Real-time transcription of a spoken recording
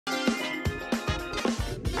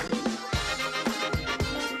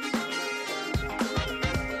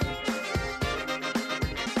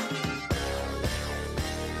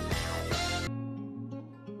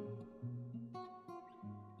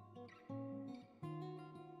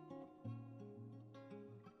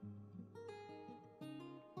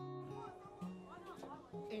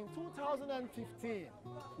in 2015,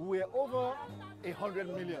 we were over 100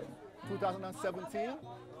 million. 2017,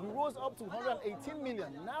 we rose up to 118 million.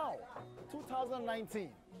 Now, 2019,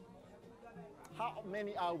 how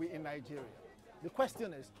many are we in Nigeria? The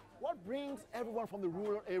question is, what brings everyone from the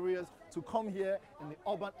rural areas to come here in the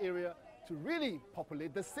urban area to really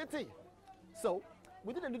populate the city? So,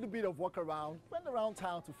 we did a little bit of walk around, went around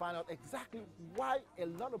town to find out exactly why a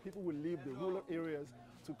lot of people will leave the rural areas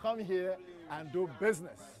to come here and do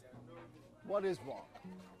business. What is wrong?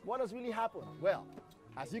 What has really happened? Well,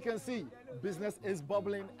 as you can see, business is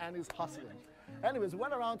bubbling and is hustling. Anyways, we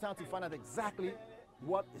went around town to find out exactly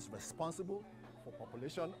what is responsible for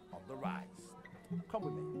population on the rise. Come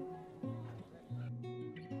with me.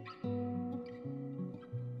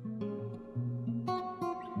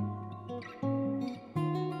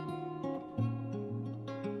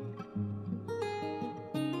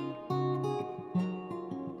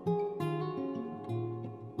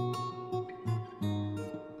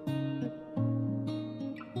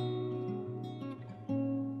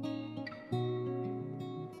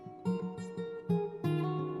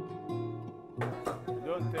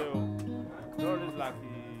 Don't tell. Don't is like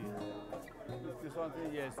 50-something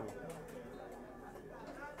years old.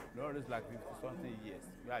 Don't is like 50-something years.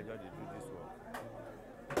 We are just do this work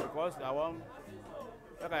because I want.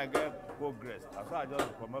 If I get progress, that's why I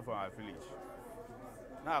just come out from my village.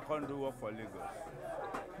 Now I can't do work for Lagos.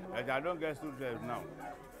 Like I don't get students now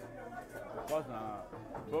because now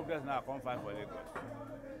progress now I can't find for Lagos.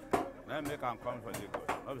 Then make them come for Lagos.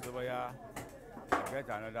 Obviously, I get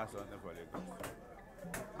another something for Lagos.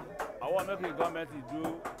 I want to make the government to do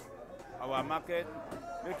our market,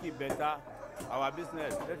 make it better, our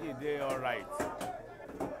business, make it day all right.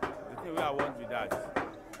 The thing I want with that.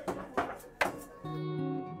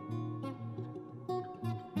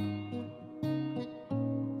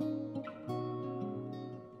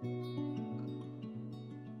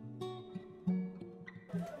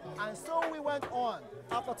 And so we went on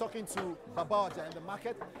after talking to Babaja in the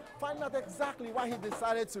market, finding out exactly why he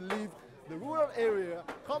decided to leave the rural area,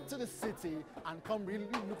 come to the city, and come really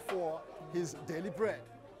look for his daily bread.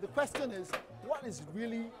 The question is, what is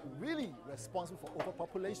really responsible for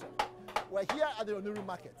overpopulation? We're here at the Onuru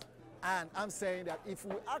market, and I'm saying that if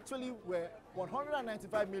we actually were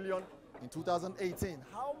 195 million in 2018,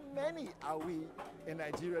 how many are we in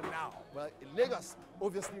Nigeria now? Well, in Lagos,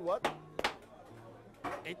 obviously what?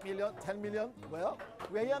 8 million, 10 million? Well,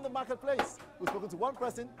 we're here in the marketplace. We've spoken to one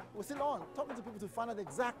person, we're still on, talking to people to find out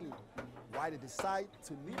exactly why they decide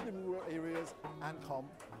to leave the rural areas and come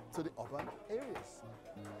to the urban areas.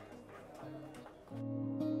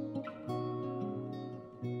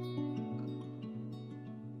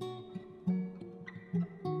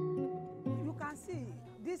 You can see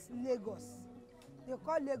this Lagos, they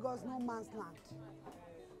call Lagos no man's land.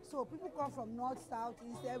 So people come from north, south,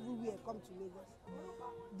 east, everywhere come to Lagos.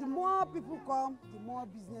 The more people come, the more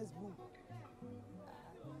business boom.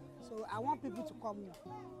 So I want people to come here.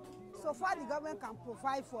 So far the government can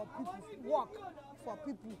provide for people, work for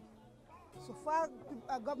people. So far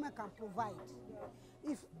government can provide.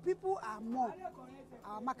 If people are more,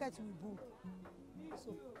 our market will boom.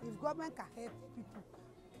 So if government can help people.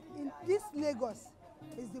 In this Lagos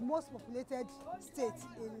is the most populated state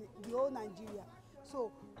in the whole Nigeria.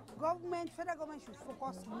 So government, federal government should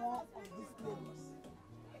focus more on this Lagos.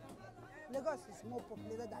 Lagos is more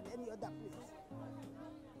populated than any other place.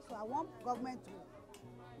 So I want government to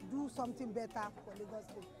do something better for Lagos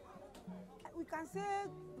State. We can say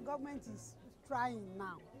government is trying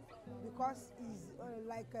now because it's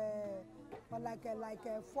like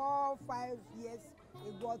 4-5 years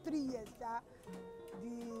ago, or 3 years,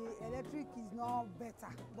 the electric is not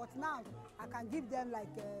better. But now I can give them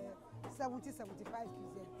like 70-75%.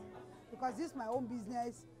 Because this is my own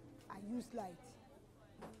business, I use light.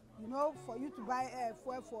 You know, for you to buy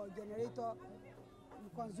fuel for a generator, you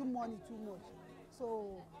consume money too much.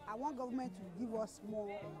 So I want government to give us more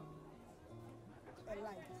light.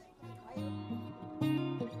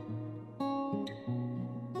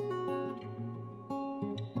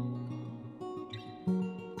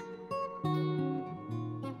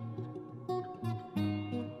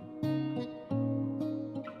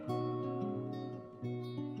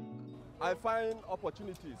 I find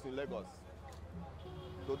opportunities in Lagos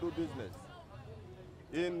to do business.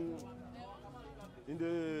 In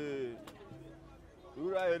the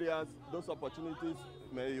rural areas, those opportunities,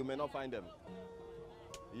 you may not find them.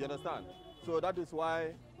 You understand? So that is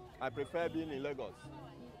why I prefer being in Lagos,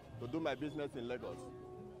 to do my business in Lagos.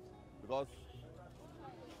 Because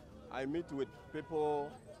I meet with people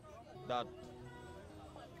that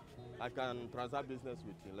I can transact business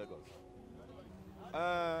with in Lagos.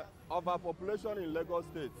 Overpopulation in Lagos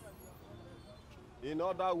State, in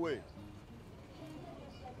other way,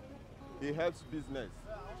 it helps business.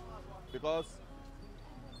 Because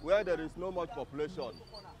where there is no much population,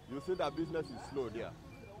 you see that business is slow there.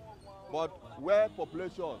 But where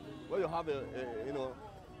you have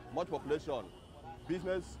much population,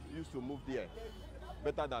 business used to move there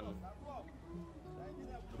better than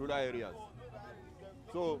rural areas.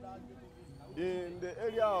 So in the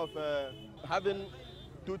area of having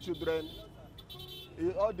 2 children,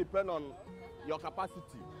 it all depends on your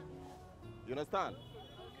capacity. You understand?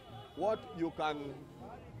 The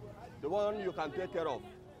one you can take care of.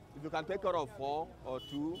 If you can take care of 4 or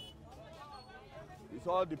 2, it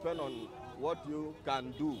all depends on what you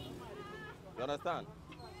can do. You understand?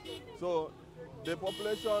 So the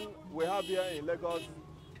population we have here in Lagos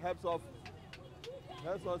helps us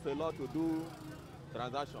a lot to do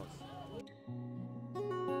transactions.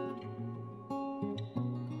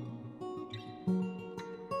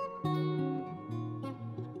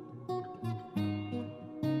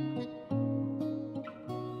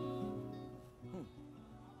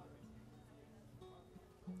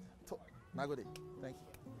 Nagode, thank you.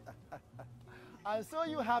 And so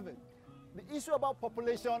you have it. The issue about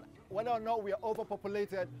population, whether or not we are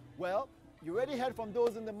overpopulated, well, you already heard from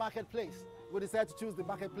those in the marketplace. We decided to choose the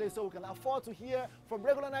marketplace so we can afford to hear from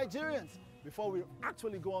regular Nigerians before we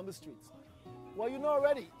actually go on the streets. Well, you know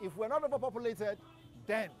already, if we're not overpopulated,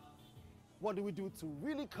 then what do we do to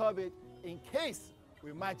really curb it in case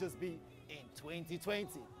we might just be in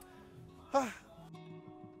 2020?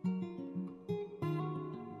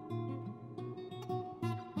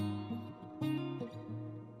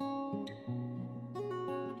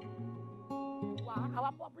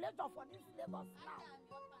 Our population for this Lagos now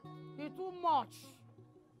is too much.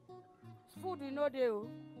 Food you know dey,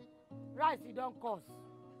 rice you don't cost,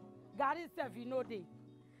 garri sef you know dey,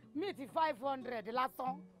 meat 500 last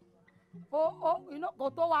song. You know go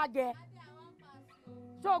to wage.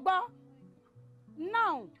 So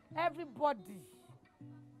now everybody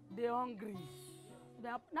they hungry.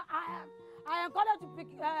 I encourage to pick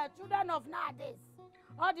children of nowadays.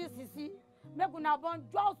 All this you see, make una born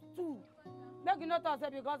just 2. Make you not say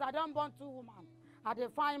because I don't born 2 women. I dey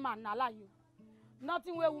find man, I lie you.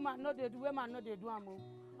 Nothing where woman no they do, women no they do am.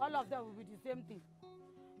 All of them will be the same thing.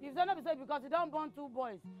 If they not be say because you don't born 2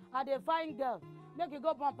 boys, I dey find girl. Make you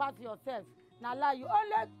go born pass yourself. Now lie you.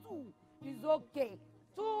 Only 2 is okay.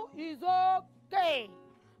 2 is okay.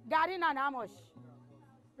 Garri na how much?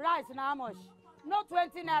 Rice na how much? No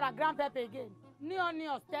 20 naira gram pepper again.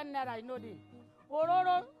 Onions 10 naira, you know dey.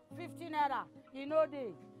 Ororo 50 naira, you know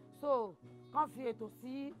dey. So come here to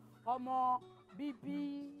see Omo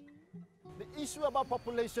BP. The issue about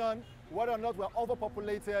population, whether or not we're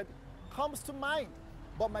overpopulated, comes to mind.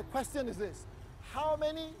 But my question is this: how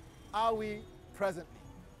many are we presently?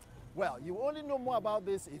 Well, you only know more about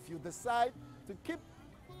this if you decide to keep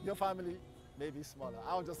your family maybe smaller.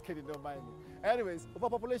 I'm just kidding, don't mind me. Anyways,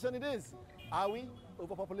 overpopulation it is. Are we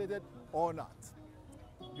overpopulated or not?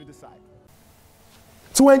 You decide.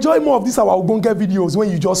 To enjoy more of these our Ogbonge videos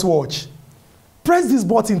when you just watch, press this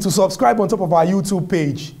button to subscribe on top of our YouTube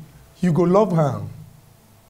page. You go love am.